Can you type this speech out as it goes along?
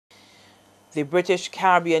The British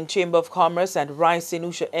Caribbean Chamber of Commerce and Rice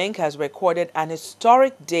Inusha Inc. has recorded an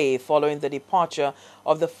historic day following the departure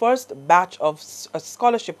of the first batch of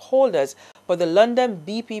scholarship holders for the London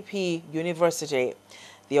BPP University.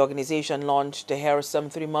 The organization, launched here some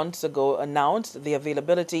 3 months ago, announced the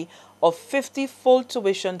availability of 50 full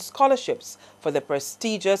tuition scholarships for the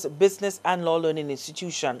prestigious business and law learning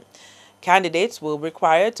institution. Candidates will be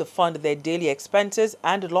required to fund their daily expenses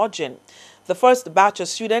and lodging. The first batch of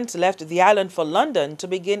students left the island for London to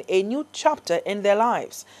begin a new chapter in their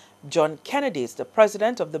lives. John Kennedy is the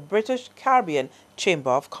president of the British Caribbean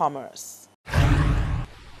Chamber of Commerce.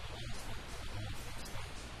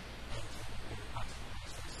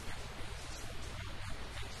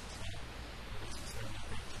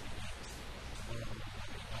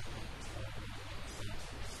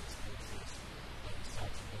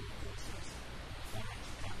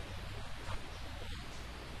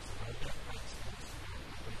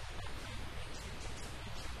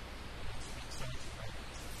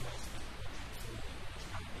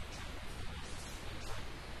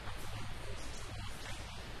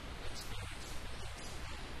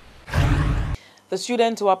 The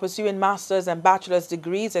students who are pursuing master's and bachelor's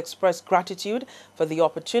degrees expressed gratitude for the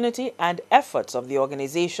opportunity and efforts of the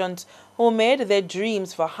organizations who made their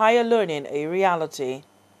dreams for higher learning a reality.